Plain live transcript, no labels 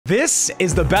This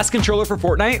is the best controller for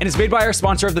Fortnite and is made by our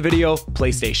sponsor of the video,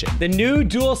 PlayStation. The new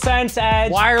DualSense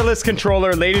Edge wireless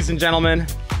controller, ladies and gentlemen.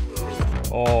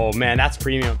 Oh man, that's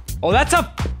premium. Oh, that's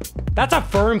a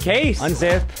firm case.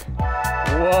 Unzip.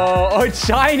 Whoa, oh, it's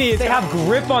shiny. They have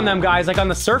grip on them, guys, like on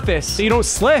the surface, so you don't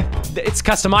slip. It's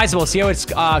customizable. See how it's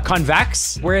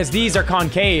convex? Whereas these are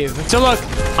concave. So look,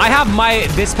 I have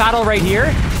this paddle right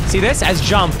here. See this? As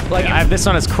jump. Like I have this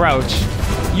one as crouch.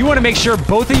 You want to make sure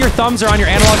both of your thumbs are on your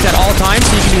analogs at all times,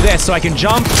 so you can do this. So I can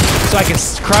jump, so I can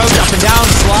crouch up and down,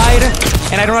 slide,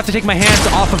 and I don't have to take my hands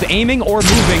off of aiming or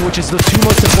moving, which is the two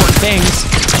most important things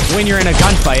when you're in a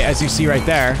gunfight, as you see right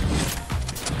there.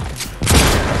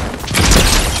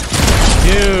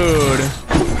 Dude.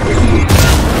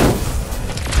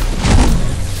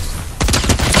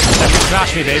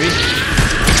 Smash me, baby.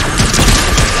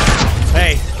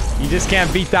 Hey, you just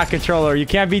can't beat that controller. You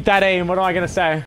can't beat that aim. What am I gonna say?